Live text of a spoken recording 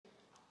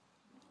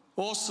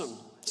Awesome.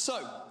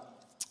 So,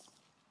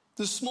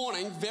 this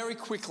morning, very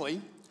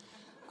quickly,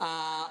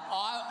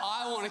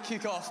 I want to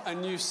kick off a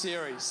new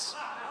series.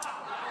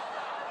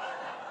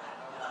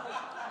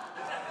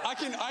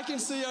 I can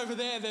see over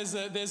there, there's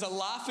a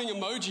laughing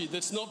emoji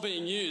that's not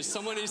being used.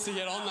 Someone needs to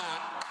get on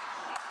that.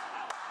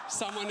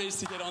 Someone needs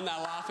to get on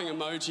that laughing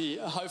emoji.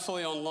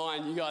 Hopefully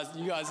online, you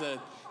guys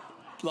are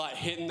like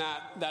hitting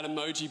that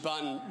emoji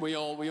button. We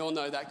all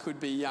know that could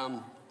be.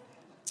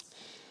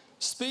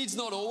 Speed's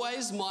not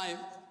always my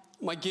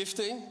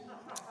gifting,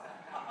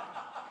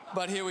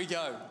 but here we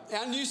go.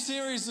 Our new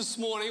series this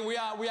morning, we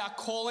are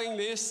calling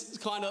this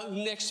kind of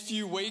next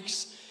few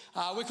weeks.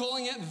 We're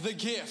calling it The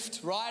Gift,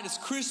 right? It's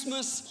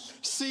Christmas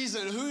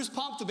season. Who's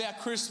pumped about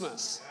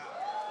Christmas?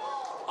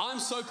 I'm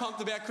so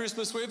pumped about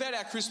Christmas. We've had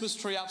our Christmas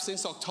tree up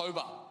since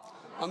October.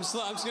 I'm just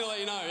going to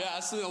let you know,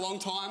 it's been a long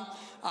time.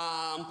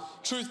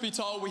 Truth be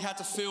told, we had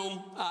to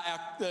film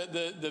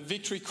the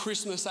Victory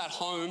Christmas at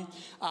home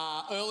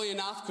early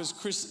enough because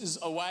Chris is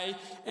away,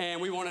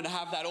 and we wanted to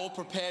have that all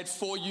prepared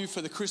for you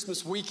for the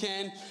Christmas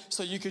weekend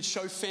so you could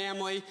show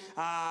family.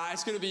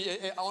 It's going to be,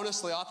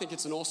 honestly, I think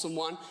it's an awesome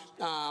one,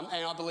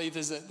 and I believe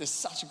there's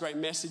such a great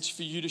message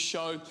for you to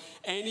show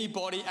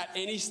anybody at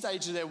any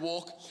stage of their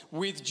walk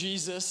with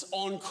Jesus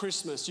on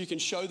Christmas. You can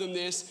show them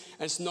this,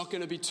 and it's not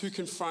going to be too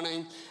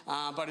confronting,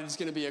 but it is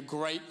going to be a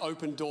great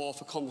open door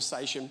for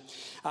conversation.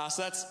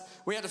 So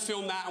we had to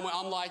film that, and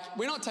I'm like,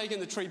 we're not taking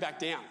the tree back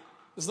down.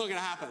 It's not going to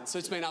happen. So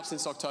it's been up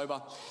since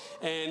October.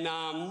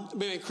 And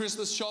been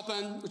Christmas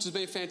shopping, which has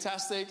been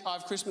fantastic.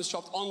 I've Christmas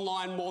shopped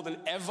online more than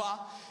ever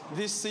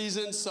this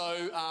season.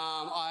 So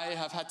I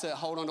have had to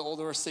hold on to all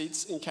the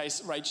receipts in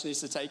case Rach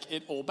needs to take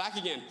it all back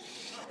again.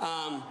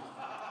 I'm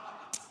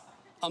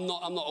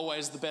not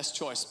always the best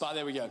choice, but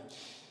there we go.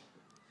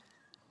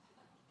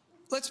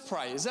 Let's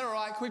pray. Is that all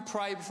right? Can we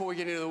pray before we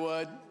get into the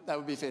word? That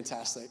would be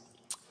fantastic.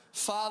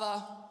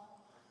 Father,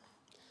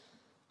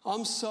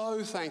 I'm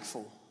so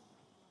thankful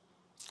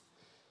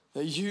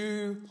that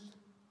you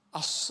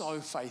are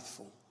so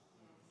faithful.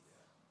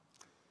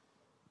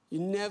 You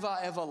never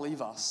ever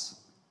leave us.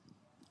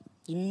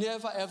 You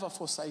never ever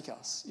forsake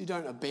us. You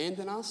don't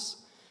abandon us.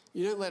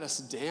 You don't let us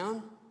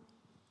down.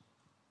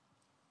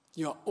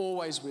 You are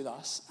always with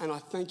us. And I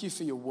thank you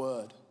for your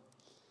word.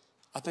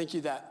 I thank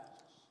you that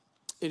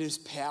it is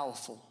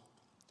powerful,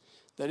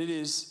 that it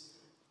is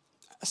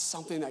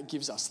something that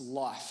gives us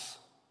life,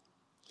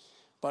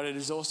 but it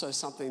is also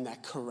something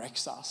that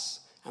corrects us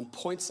and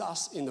points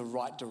us in the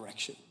right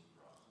direction.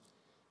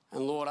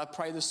 And Lord, I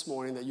pray this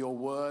morning that your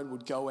word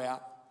would go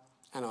out,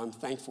 and I'm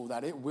thankful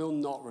that it will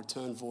not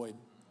return void.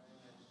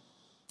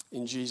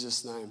 In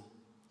Jesus' name.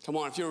 Come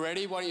on, if you're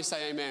ready, why don't you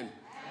say amen?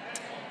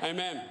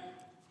 Amen.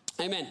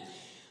 Amen.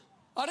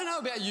 I don't know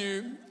about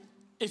you.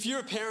 If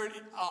you're a parent,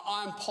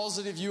 I'm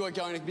positive you are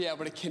going to be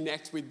able to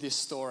connect with this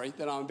story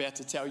that I'm about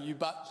to tell you.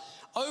 But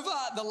over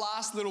the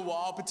last little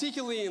while,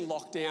 particularly in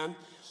lockdown,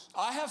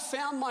 I have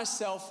found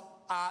myself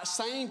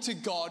saying to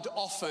God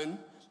often,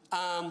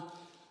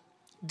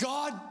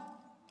 God,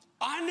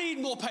 I need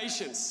more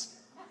patience.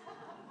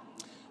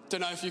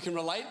 Don't know if you can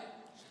relate.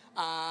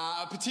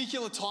 A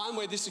particular time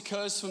where this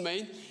occurs for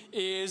me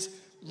is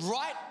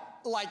right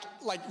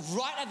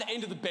at the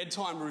end of the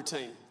bedtime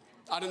routine.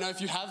 I don't know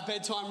if you have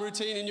bedtime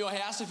routine in your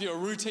house, if you're a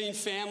routine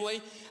family.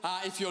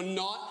 If you're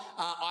not,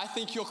 I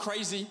think you're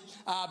crazy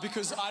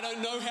because I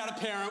don't know how to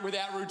parent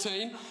without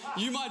routine.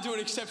 You might do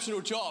an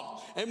exceptional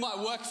job. It might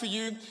work for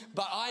you,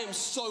 but I am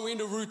so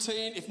into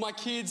routine. If my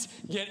kids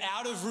get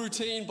out of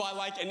routine by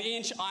like an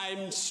inch,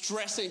 I'm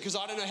stressing because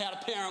I don't know how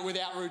to parent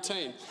without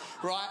routine,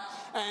 right?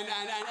 And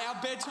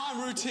our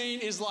bedtime routine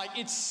is like,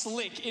 it's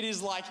slick. It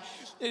is like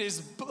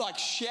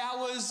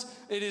showers.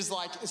 It is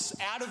like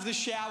out of the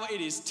shower. It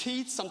is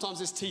teeth. Sometimes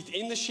there's teeth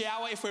in the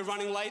shower if we're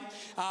running late.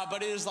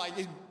 But it is like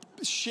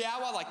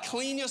shower, like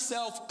clean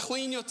yourself,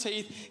 clean your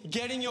teeth,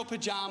 get in your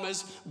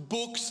pajamas,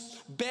 books,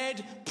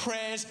 bed,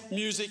 prayers,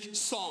 music,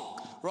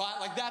 song, right?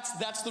 Like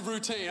that's the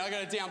routine. I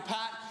got it down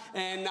pat.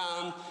 And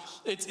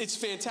it's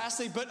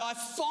fantastic. But I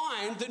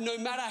find that no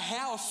matter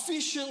how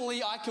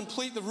efficiently I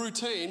complete the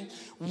routine,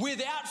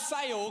 without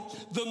fail,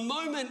 the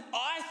moment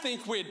I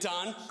think we're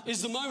done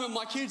is the moment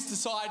my kids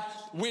decide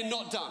we're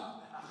not done.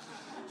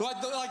 Like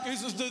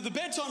the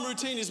bedtime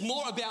routine is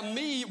more about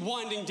me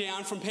winding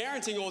down from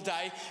parenting all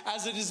day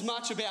as it is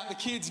much about the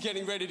kids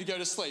getting ready to go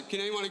to sleep. Can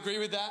anyone agree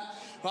with that?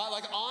 Right?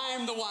 Like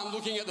I'm the one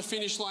looking at the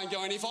finish line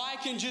going, if I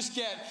can just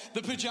get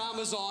the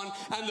pajamas on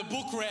and the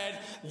book read,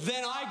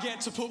 then I get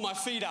to put my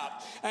feet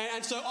up.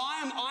 And so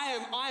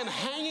I am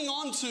hanging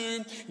on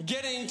to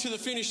getting to the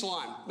finish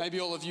line. Maybe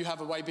all of you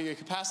have a way bigger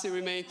capacity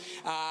with me,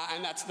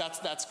 and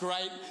that's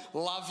great.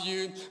 Love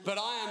you. But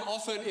I am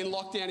often in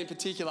lockdown in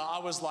particular, I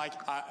was like,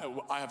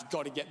 I have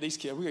got to get these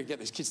kids, we're going to get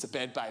these kids to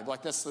bed, babe.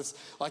 Like that's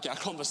like our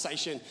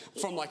conversation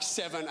from like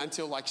 7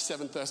 until like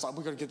 7:30. Like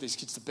we've got to get these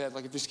kids to bed.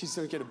 Like if these kids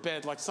don't get to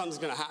bed, like something's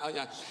going to happen. You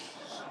know.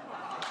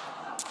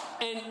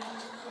 And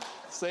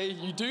see,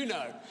 you do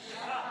know.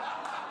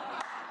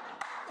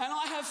 And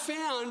I have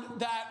found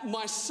that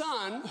my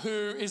son, who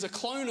is a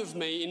clone of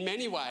me in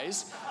many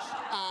ways,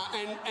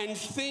 and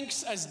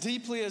thinks as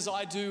deeply as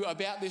I do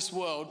about this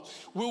world,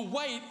 will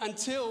wait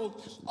until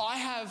I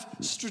have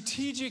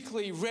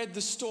strategically read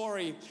the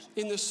story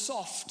in the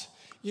soft,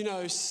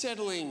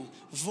 settling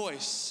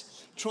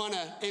voice, trying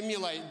to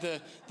emulate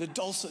the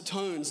dulcet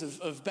tones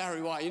of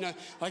Barry White.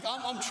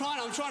 I'm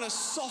trying to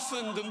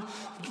soften them,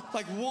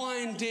 like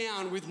wind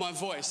down with my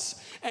voice.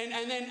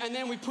 And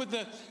then we put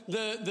the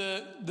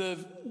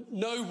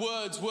no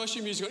words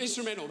worship music on,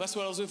 instrumental, that's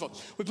what I was looking for.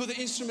 We put the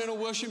instrumental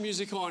worship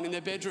music on in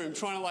their bedroom,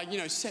 trying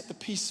to set the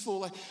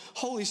peaceful,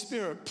 Holy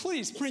Spirit,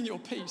 please bring your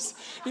peace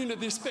into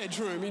this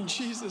bedroom in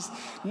Jesus'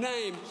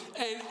 name.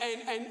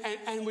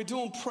 And we're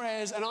doing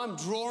prayers, and I'm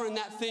drawing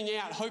that thing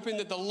out, hoping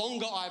that the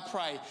longer I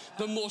pray,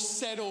 the more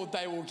settled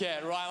they will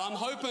get, right? I'm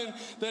hoping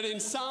that in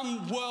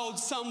some world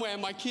somewhere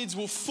my kids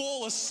will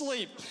fall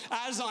asleep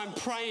as I'm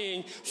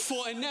praying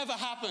for it. Never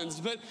happens,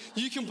 but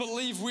you can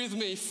believe with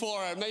me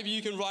for it. Maybe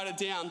you can write it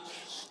down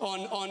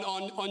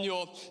on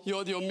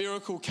your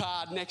miracle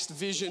card next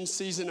vision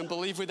season and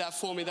believe with that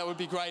for me. That would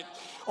be great.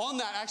 On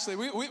that, actually,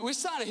 we're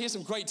starting to hear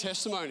some great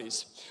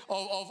testimonies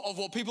of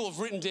what people have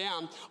written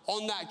down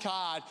on that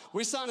card.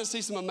 We're starting to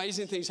see some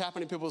amazing things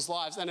happen in people's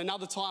lives. And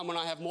another time, when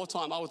I have more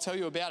time, I will tell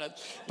you about it.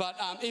 But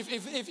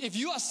if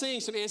you are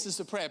seeing some answers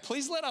to prayer,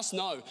 please let us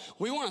know.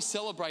 We want to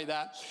celebrate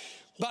that.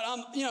 But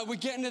we're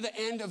getting to the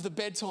end of the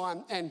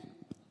bedtime, and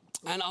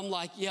I'm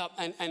like, yeah,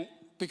 and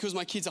because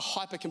my kids are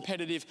hyper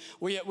competitive,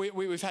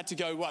 we've had to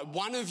go, right,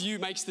 one of you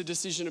makes the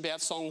decision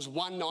about songs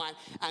one night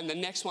and the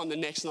next one the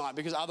next night,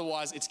 because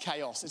otherwise it's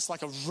chaos. It's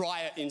like a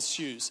riot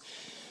ensues.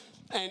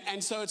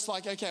 And so it's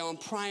like, okay, I'm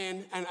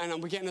praying,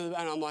 and we're getting to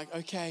and I'm like,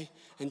 okay,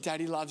 and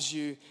Daddy loves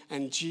you,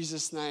 and in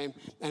Jesus' name,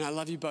 and I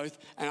love you both.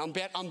 And I'm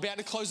about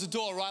to close the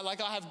door, right?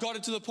 Like, I have got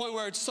it to the point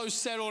where it's so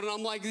settled, and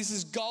I'm like, this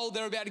is gold.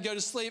 They're about to go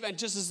to sleep, and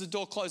just as the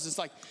door closes, it's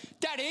like,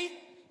 Daddy,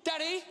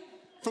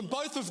 from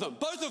both of them,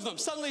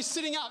 suddenly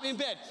sitting up in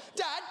bed.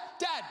 Dad.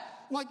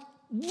 I'm like,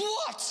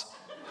 what?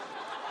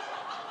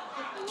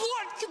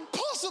 What could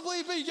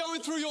possibly be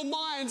going through your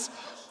minds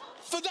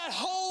for that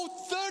whole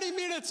 30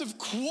 minutes of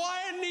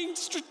quietening,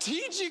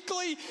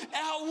 strategically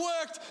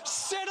outworked,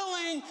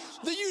 settling,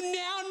 that you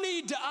now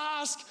need to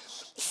ask,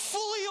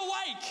 fully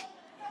awake?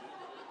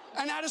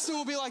 And Addison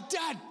will be like,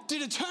 Dad,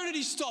 did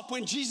eternity stop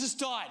when Jesus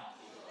died?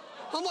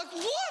 I'm like,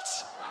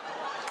 what?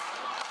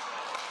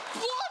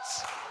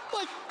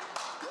 Like,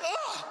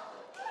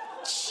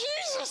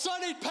 Jesus, I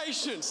need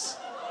patience.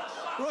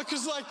 Right,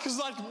 because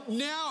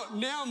now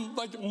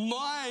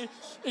my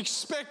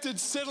expected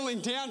settling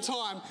down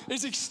time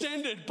is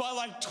extended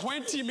by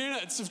 20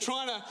 minutes of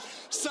trying to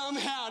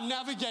somehow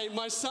navigate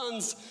my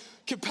son's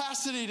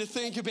capacity to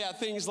think about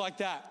things like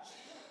that.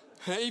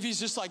 And Evie's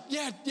just like,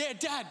 yeah,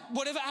 Dad,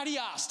 whatever Addie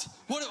asked.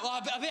 What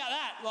about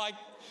that?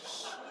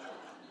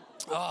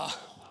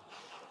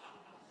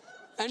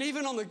 And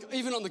even on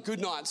the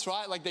good nights,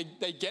 right?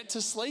 They get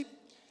to sleep,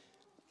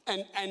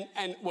 and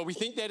we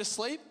think they're to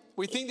sleep.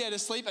 We think they're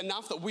asleep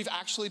enough that we've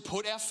actually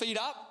put our feet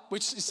up,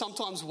 which is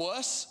sometimes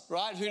worse,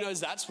 right? Who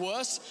knows, that's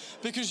worse,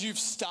 because you've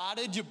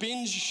started your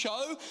binge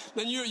show,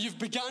 then you've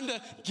begun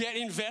to get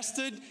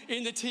invested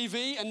in the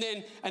TV, and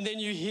then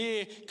you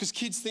hear, because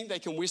kids think they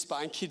can whisper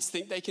and kids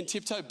think they can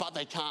tiptoe, but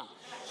they can't.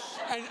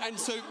 And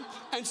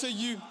so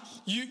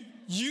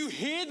you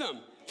hear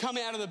them come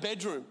out of the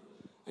bedroom,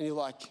 and you're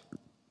like,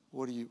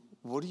 what are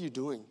you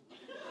doing?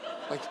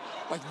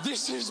 Like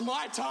this is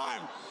my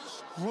time.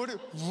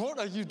 What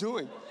are you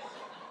doing?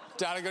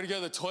 Dad, I got to go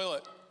to the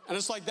toilet. And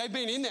it's like they've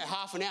been in there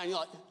half an hour, and you're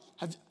like,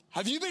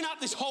 have you been up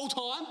this whole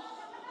time?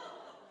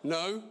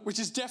 No, which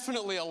is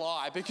definitely a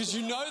lie, because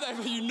you know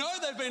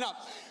they've been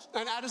up.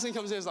 And Addison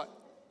comes in and is like,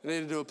 I need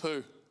to do a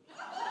poo.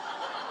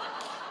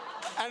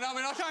 And I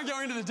mean, I can't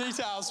go into the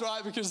details,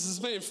 right, because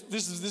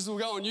this will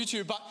go on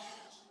YouTube, but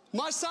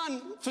my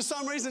son, for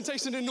some reason,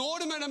 takes an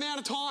inordinate amount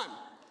of time.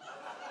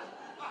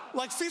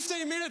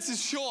 15 minutes is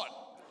short.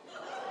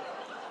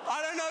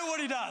 I don't know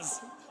what he does.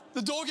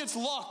 The door gets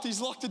locked.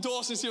 He's locked the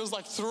door since he was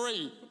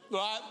 3,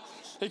 right?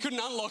 He couldn't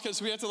unlock it,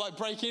 so we had to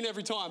break in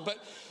every time. But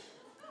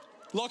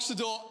locks the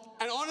door.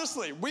 And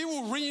honestly, we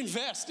will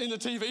reinvest in the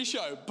TV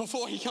show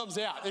before he comes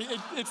out.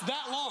 It's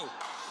that long.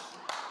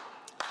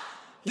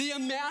 The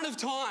amount of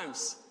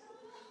times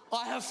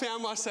I have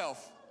found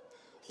myself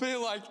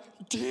being like,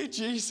 dear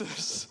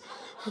Jesus,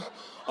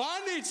 I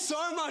need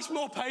so much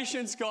more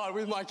patience, God,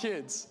 with my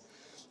kids.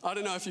 I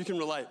don't know if you can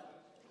relate.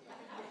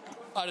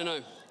 I don't know.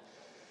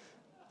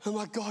 I'm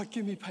like, God,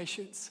 give me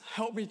patience.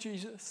 Help me,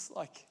 Jesus.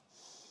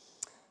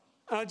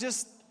 And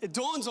it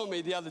dawns on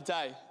me the other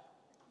day,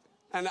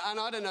 and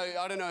I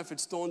don't know if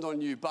it's dawned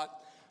on you, but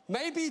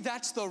maybe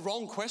that's the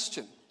wrong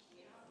question.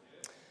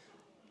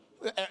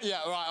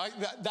 Yeah, right.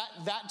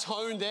 That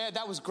tone there,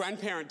 that was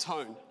grandparent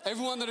tone.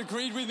 Everyone that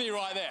agreed with me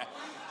right there.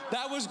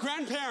 That was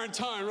grandparent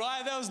tone,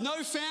 right? There was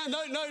no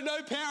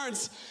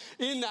parents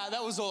in that.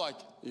 That was all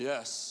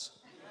yes.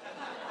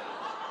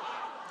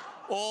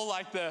 All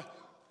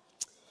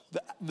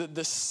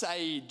the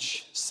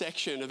sage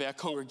section of our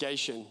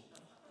congregation.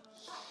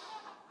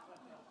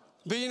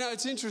 But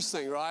it's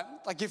interesting, right?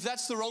 Like if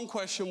that's the wrong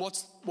question,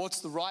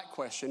 what's the right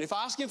question? If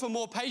asking for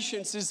more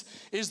patience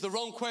is the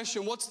wrong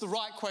question, what's the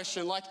right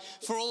question? Like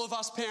for all of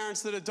us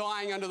parents that are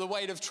dying under the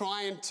weight of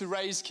trying to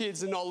raise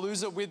kids and not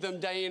lose it with them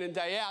day in and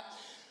day out,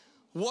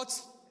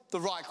 what's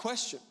the right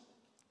question?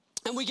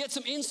 And we get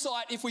some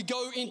insight if we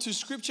go into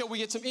Scripture. We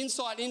get some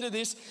insight into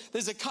this.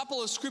 There's a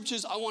couple of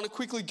scriptures I want to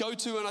quickly go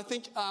to, and I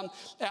think our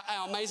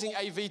amazing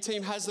AV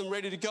team has them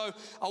ready to go.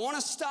 I want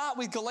to start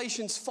with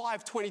Galatians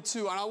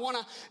 5:22, and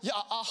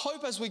I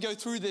hope as we go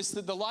through this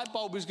that the light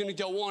bulb is going to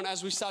go on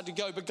as we start to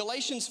go. But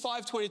Galatians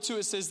 5:22,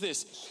 it says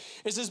this.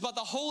 It says, "But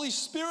the Holy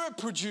Spirit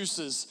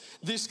produces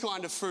this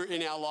kind of fruit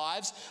in our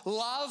lives: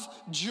 love,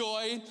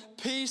 joy,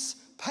 peace,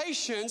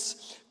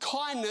 patience,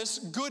 kindness,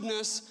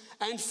 goodness,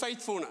 and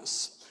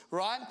faithfulness."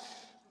 Right?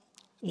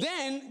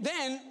 Then,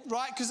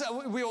 right, because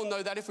we all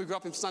know that if we grew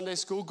up in Sunday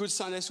school, good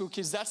Sunday school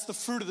kids, that's the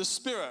fruit of the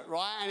Spirit,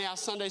 right? And our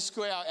Sunday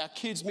school, our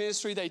kids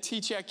ministry, they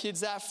teach our kids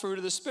that fruit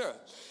of the Spirit.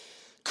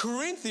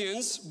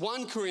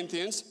 1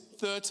 Corinthians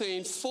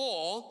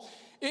 13:4,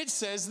 it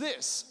says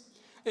this.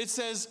 It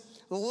says,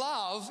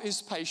 "Love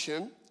is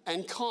patient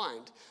and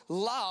kind.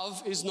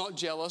 Love is not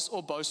jealous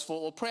or boastful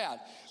or proud."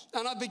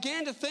 And I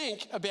began to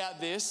think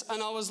about this,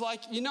 and I was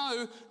like,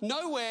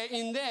 nowhere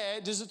in there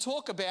does it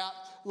talk about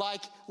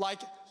like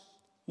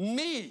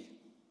me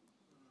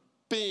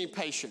being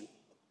patient.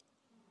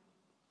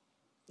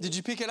 Did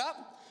you pick it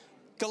up?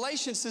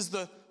 Galatians says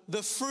the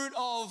fruit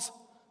of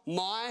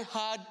my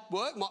hard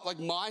work,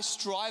 my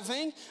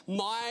striving,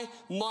 I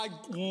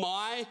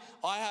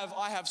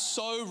have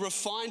so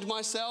refined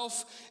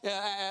myself.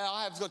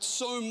 I have got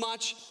so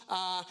much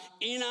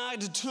inner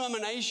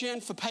determination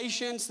for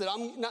patience that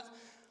I'm not.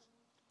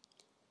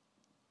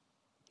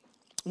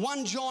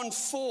 1 John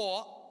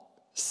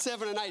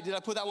 4:7-8. Did I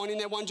put that one in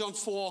there? 1 John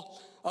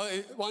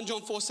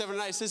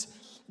 4:7-8 says,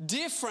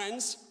 "Dear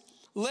friends,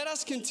 let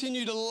us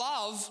continue to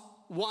love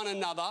one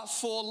another,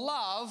 for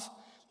love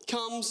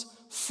comes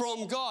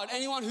from God.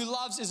 Anyone who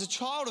loves is a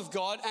child of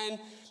God and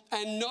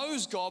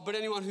knows God, but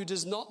anyone who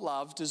does not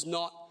love does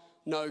not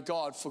know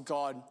God, for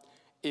God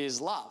is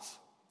love."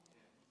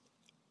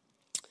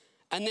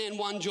 And then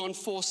 1 John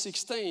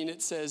 4:16,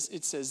 it says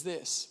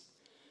this.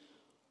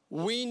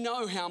 "We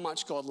know how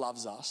much God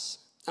loves us,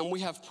 and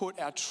we have put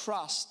our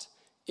trust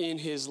in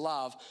his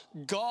love.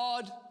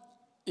 God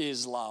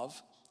is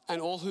love,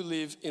 and all who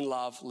live in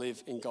love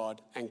live in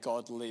God, and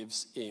God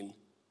lives in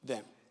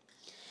them."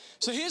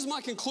 So here's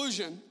my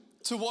conclusion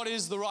to what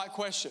is the right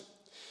question.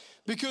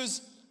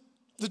 Because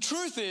the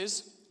truth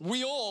is,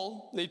 we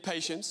all need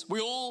patience. We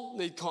all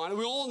need kindness.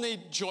 We all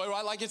need joy,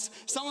 right? Like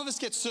some of us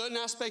get certain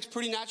aspects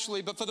pretty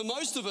naturally, but for the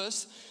most of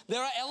us,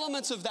 there are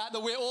elements of that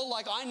we're all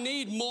like, I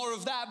need more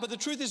of that. But the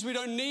truth is we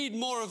don't need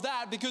more of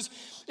that, because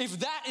if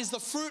that is the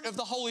fruit of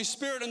the Holy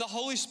Spirit, and the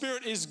Holy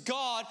Spirit is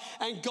God,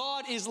 and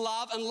God is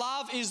love, and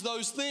love is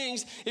those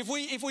things, if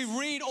we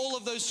read all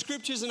of those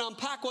scriptures and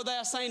unpack what they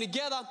are saying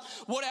together,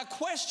 what our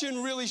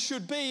question really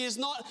should be is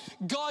not,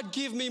 "God,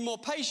 give me more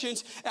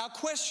patience." Our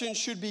question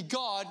should be,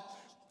 "God,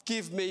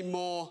 give me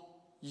more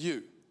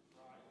you.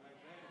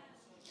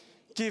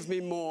 Give me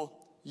more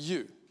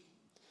you."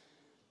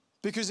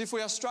 Because if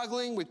we are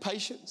struggling with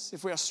patience,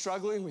 if we are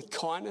struggling with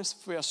kindness,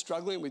 if we are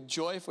struggling with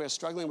joy, if we are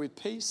struggling with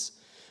peace,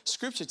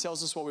 Scripture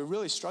tells us what we're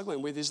really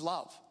struggling with is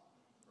love.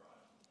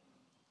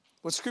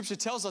 What Scripture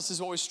tells us is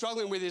what we're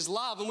struggling with is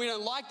love, and we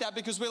don't like that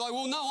because we're like,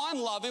 well, no, I'm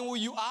loving. Well,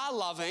 you are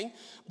loving,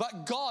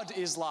 but God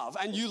is love,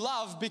 and you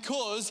love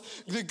because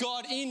the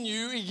God in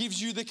you, He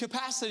gives you the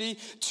capacity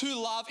to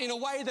love in a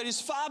way that is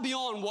far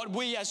beyond what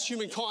we as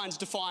humankind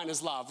define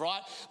as love,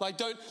 right? Like,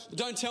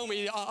 don't tell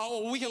me,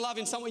 we can love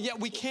in some way. Yeah,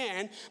 we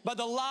can, but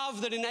the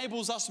love that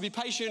enables us to be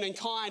patient and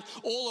kind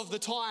all of the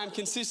time,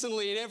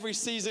 consistently in every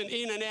season,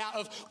 in and out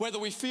of whether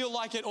we feel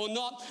like it or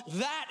not,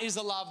 that is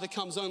a love that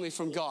comes only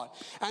from God.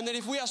 And that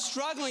if we are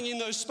struggling in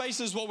those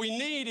spaces, what we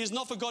need is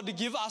not for God to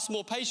give us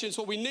more patience.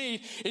 What we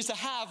need is to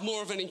have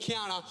more of an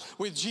encounter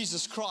with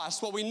Jesus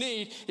Christ. What we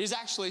need is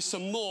actually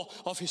some more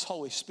of His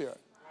Holy Spirit.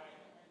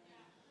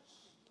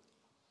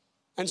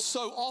 And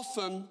so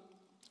often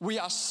we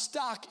are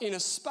stuck in a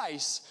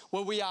space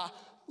where we are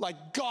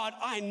like, God,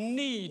 I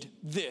need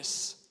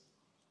this.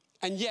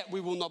 And yet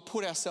we will not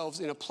put ourselves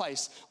in a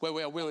place where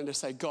we are willing to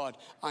say, God,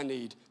 I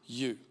need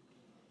you.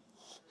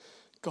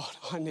 God,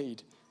 I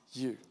need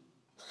you.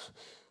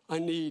 I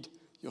need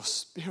your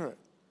Spirit.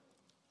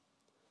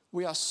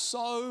 We are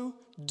so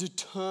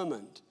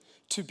determined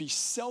to be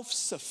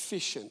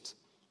self-sufficient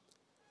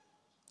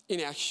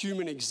in our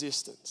human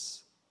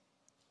existence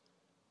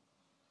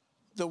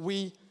that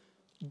we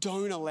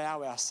don't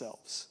allow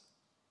ourselves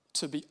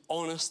to be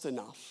honest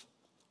enough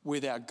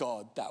with our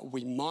God that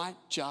we might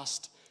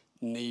just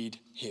need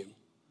Him.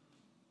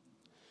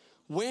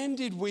 When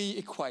did we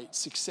equate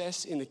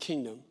success in the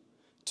kingdom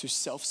to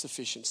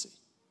self-sufficiency?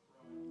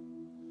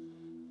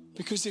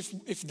 Because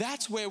if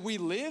that's where we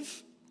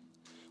live,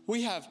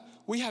 we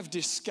have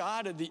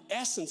discarded the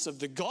essence of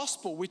the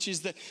gospel, which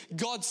is that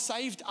God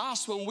saved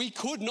us when we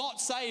could not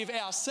save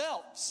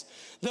ourselves.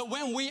 That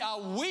when we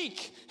are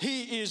weak,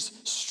 he is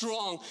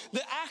strong.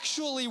 That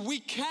actually we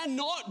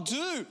cannot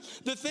do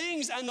the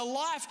things and the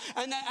life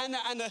and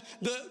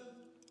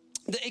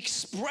the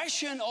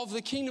expression of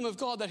the kingdom of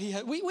God that he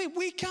had.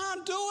 We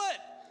can't do it.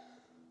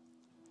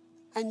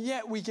 And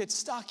yet we get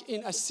stuck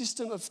in a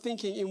system of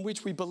thinking in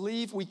which we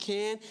believe we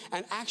can,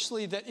 and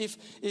actually that if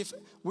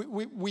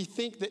we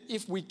think that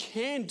if we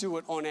can do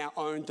it on our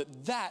own,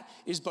 that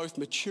is both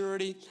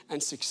maturity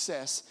and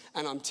success.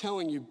 And I'm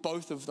telling you,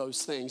 both of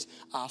those things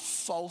are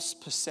false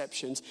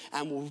perceptions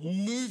and will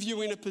move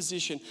you in a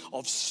position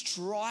of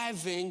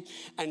striving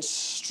and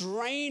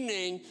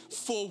straining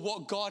for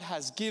what God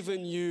has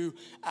given you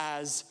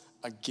as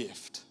a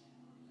gift.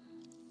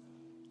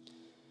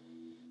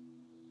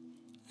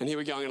 And here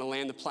we go, I'm going to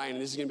land the plane,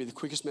 and this is going to be the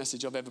quickest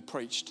message I've ever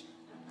preached.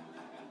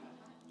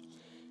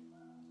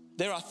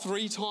 There are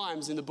 3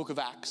 times in the book of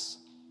Acts,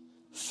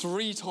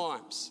 3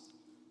 times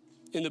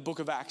in the book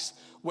of Acts,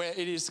 where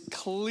it is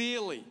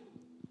clearly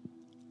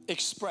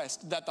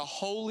expressed that the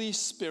Holy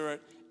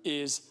Spirit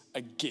is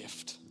a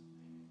gift.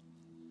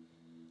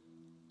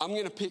 I'm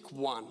going to pick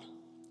one.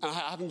 And I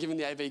haven't given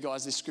the AV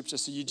guys this scripture,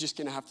 so you're just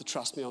going to have to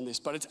trust me on this.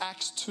 But it's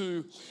Acts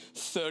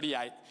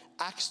 2:38.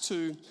 Acts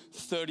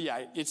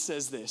 2:38, it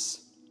says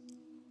this.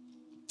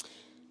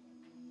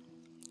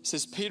 It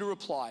says, Peter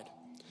replied,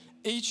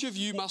 each of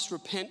you must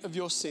repent of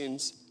your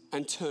sins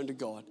and turn to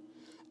God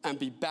and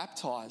be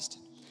baptized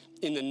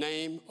in the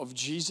name of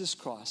Jesus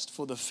Christ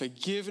for the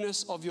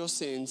forgiveness of your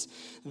sins.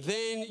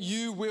 Then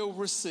you will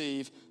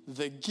receive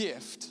the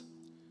gift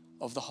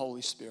of the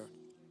Holy Spirit.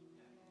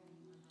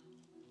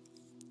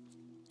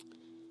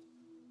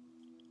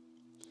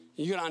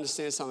 You got to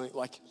understand something.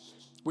 Like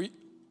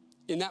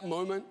in that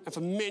moment, and for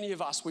many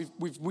of us,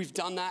 we've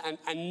done that,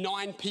 and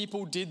 9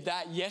 people did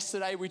that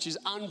yesterday, which is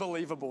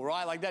unbelievable,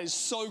 right? Like that is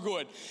so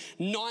good.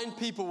 9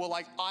 people were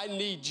like, I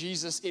need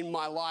Jesus in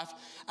my life,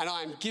 and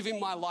I'm giving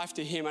my life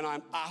to him, and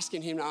I'm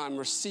asking him, and I'm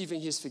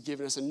receiving his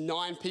forgiveness. And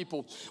 9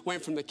 people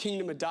went from the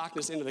kingdom of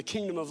darkness into the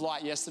kingdom of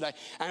light yesterday.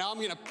 And I'm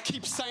going to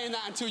keep saying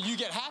that until you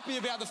get happy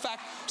about the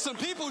fact some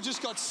people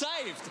just got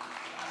saved.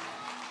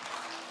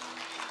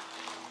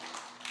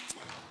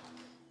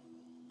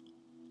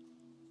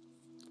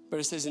 But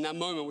it says in that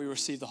moment we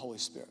receive the Holy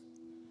Spirit.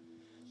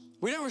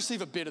 We don't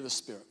receive a bit of the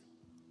Spirit.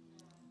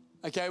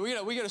 Okay, we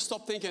got to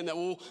stop thinking that,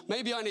 well,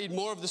 maybe I need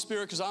more of the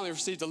Spirit because I only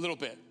received a little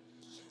bit.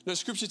 No,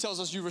 Scripture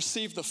tells us you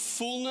receive the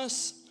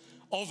fullness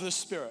of the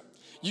Spirit.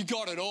 You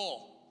got it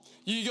all.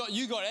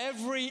 You got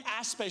every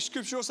aspect.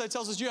 Scripture also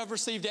tells us you have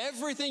received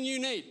everything you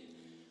need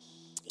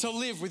to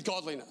live with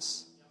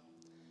godliness.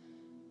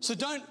 So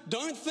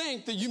don't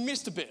think that you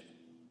missed a bit.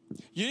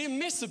 You didn't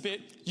miss a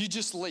bit, you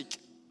just leak.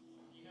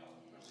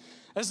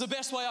 That's the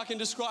best way I can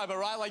describe it,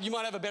 right? Like you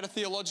might have a better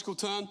theological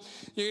term.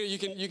 You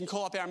can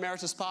call up our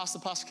emeritus pastor,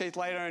 Pastor Keith,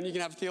 later, and you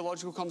can have a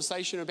theological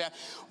conversation about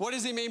what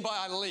does he mean by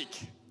I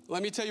leak?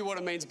 Let me tell you what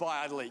it means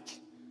by I leak.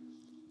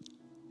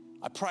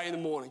 I pray in the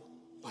morning.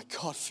 My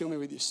God, fill me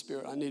with your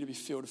Spirit. I need to be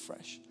filled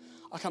afresh.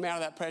 I come out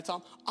of that prayer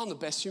time. I'm the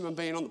best human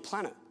being on the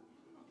planet,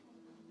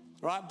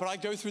 right? But I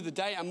go through the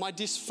day and my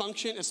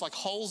dysfunction, it's like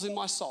holes in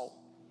my soul.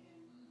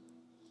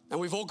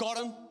 And we've all got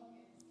them.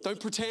 Don't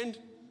pretend.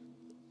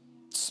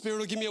 Spirit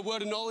will give me a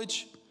word of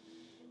knowledge.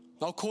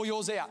 I'll call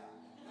yours out.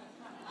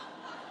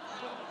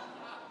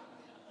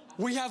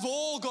 We have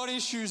all got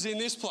issues in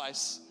this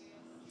place,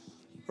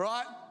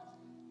 right?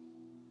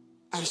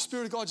 And the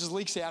Spirit of God just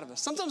leaks out of us.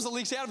 Sometimes it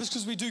leaks out of us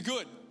because we do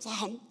good. It's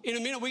like, in a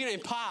minute, we're going to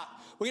impart.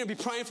 We're going to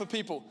be praying for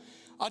people.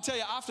 I tell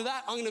you, after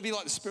that, I'm going to be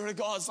like the Spirit of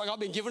God. It's like I've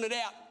been giving it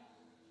out.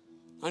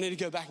 I need to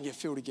go back and get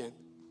filled again.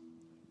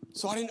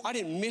 So I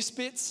didn't miss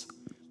bits.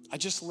 I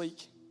just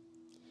leak.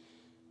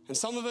 And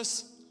some of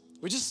us,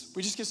 we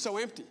just get so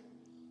empty.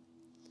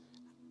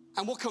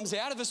 And what comes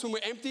out of us when we're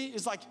empty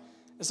is like,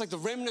 it's like the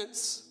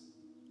remnants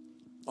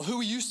of who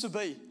we used to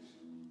be.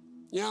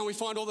 You know, and we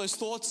find all those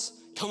thoughts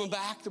coming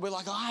back that we're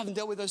like, oh, I haven't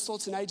dealt with those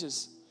thoughts in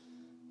ages.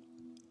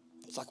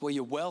 It's like where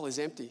your well is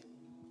empty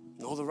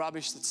and all the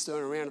rubbish that's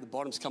stirring around at the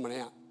bottom's coming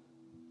out.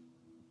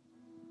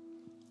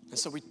 And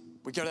so we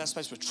go to that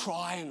space, we're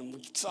trying, and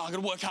I've got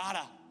to work harder.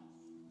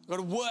 I've got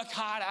to work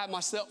harder at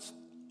myself.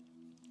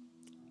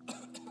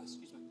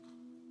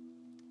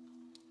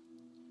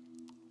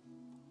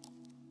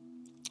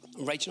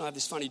 And Rachel and I have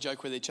this funny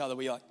joke with each other.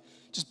 We're like,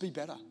 just be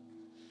better.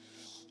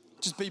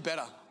 Just be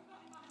better.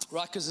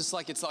 Right? Because it's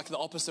like the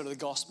opposite of the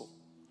gospel.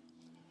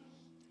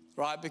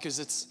 Right?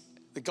 Because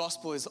the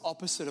gospel is the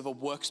opposite of a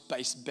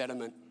works-based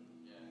betterment.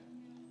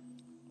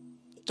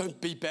 Don't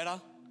be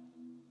better.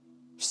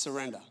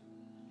 Surrender.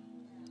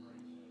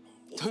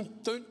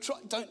 Don't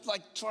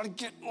try to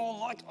get,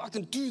 I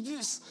can do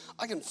this.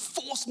 I can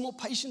force more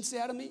patience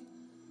out of me.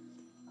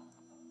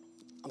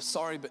 I'm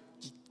sorry, but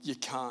you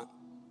can't.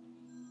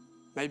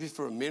 Maybe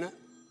for a minute.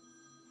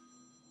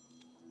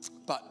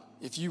 But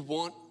if you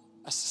want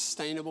a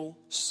sustainable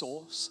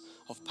source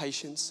of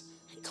patience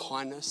and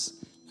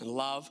kindness and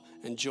love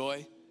and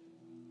joy,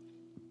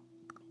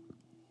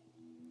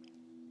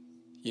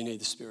 you need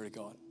the Spirit of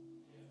God.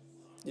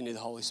 You need the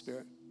Holy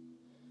Spirit.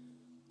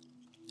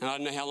 And I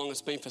don't know how long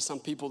it's been for some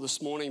people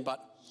this morning,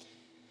 but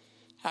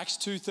Acts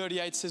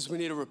 2:38 says we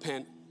need to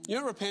repent. You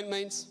know what repent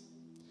means?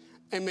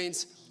 It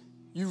means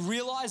you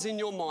realize in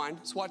your mind,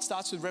 that's why it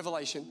starts with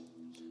revelation.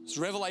 It's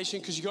revelation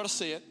because you got to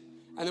see it.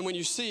 And then when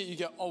you see it, you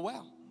go, oh,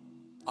 wow,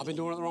 I've been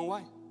doing it the wrong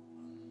way.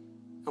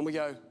 And we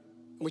go, and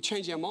we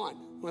change our mind.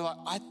 We're like,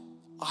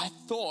 I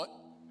thought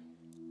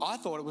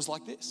it was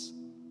like this.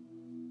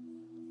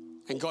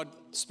 And God,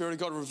 Spirit of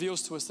God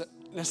reveals to us that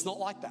it's not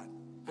like that.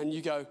 And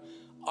you go,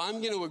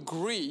 I'm going to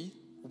agree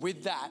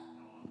with that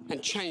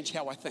and change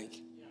how I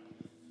think.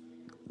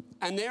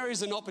 And there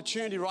is an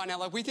opportunity right now.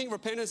 Like we think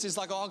repentance is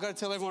like, oh, I've got to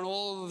tell everyone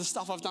all of the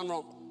stuff I've done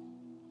wrong.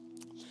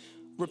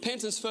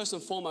 Repentance, first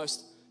and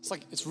foremost,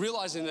 it's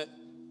realizing that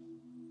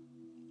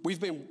we've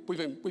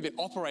been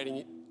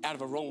operating out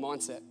of a wrong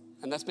mindset,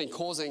 and that's been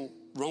causing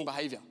wrong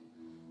behavior.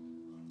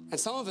 And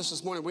some of us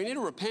this morning, we need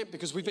to repent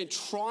because we've been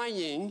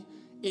trying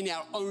in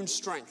our own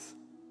strength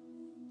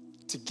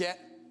to get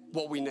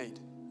what we need.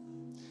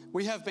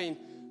 We have been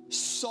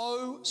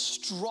so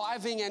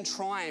striving and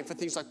trying for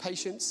things like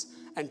patience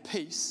and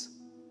peace,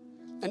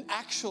 and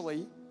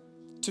actually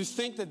to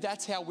think that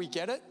that's how we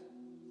get it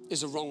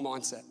is a wrong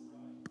mindset.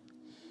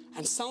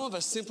 And some of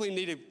us simply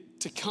need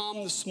to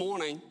come this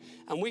morning,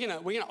 and we're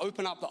gonna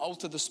open up the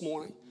altar this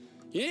morning.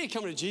 You need to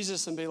come to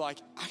Jesus and be like,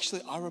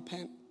 actually, I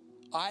repent.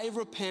 I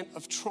repent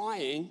of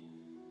trying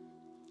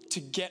to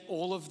get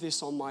all of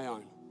this on my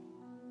own.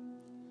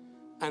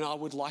 And I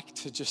would like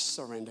to just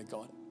surrender,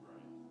 God.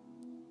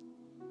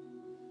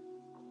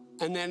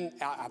 And then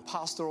our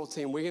pastoral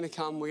team, we're going to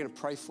come, we're going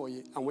to pray for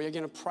you, and we're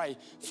going to pray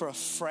for a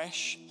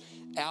fresh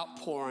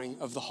outpouring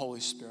of the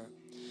Holy Spirit.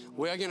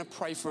 We are going to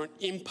pray for an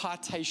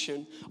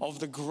impartation of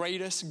the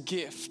greatest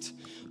gift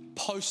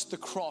post the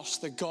cross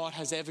that God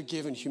has ever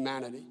given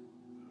humanity.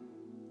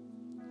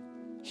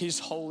 His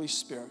Holy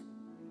Spirit.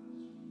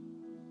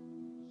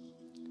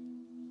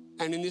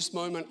 And in this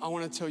moment, I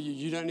want to tell you,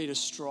 you don't need to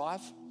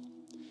strive.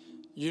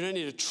 You don't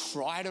need to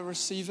try to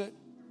receive it.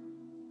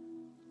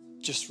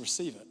 Just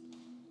receive it.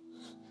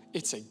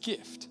 It's a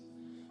gift.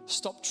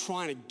 Stop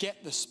trying to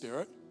get the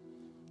Spirit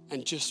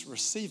and just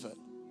receive it.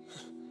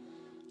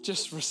 Just receive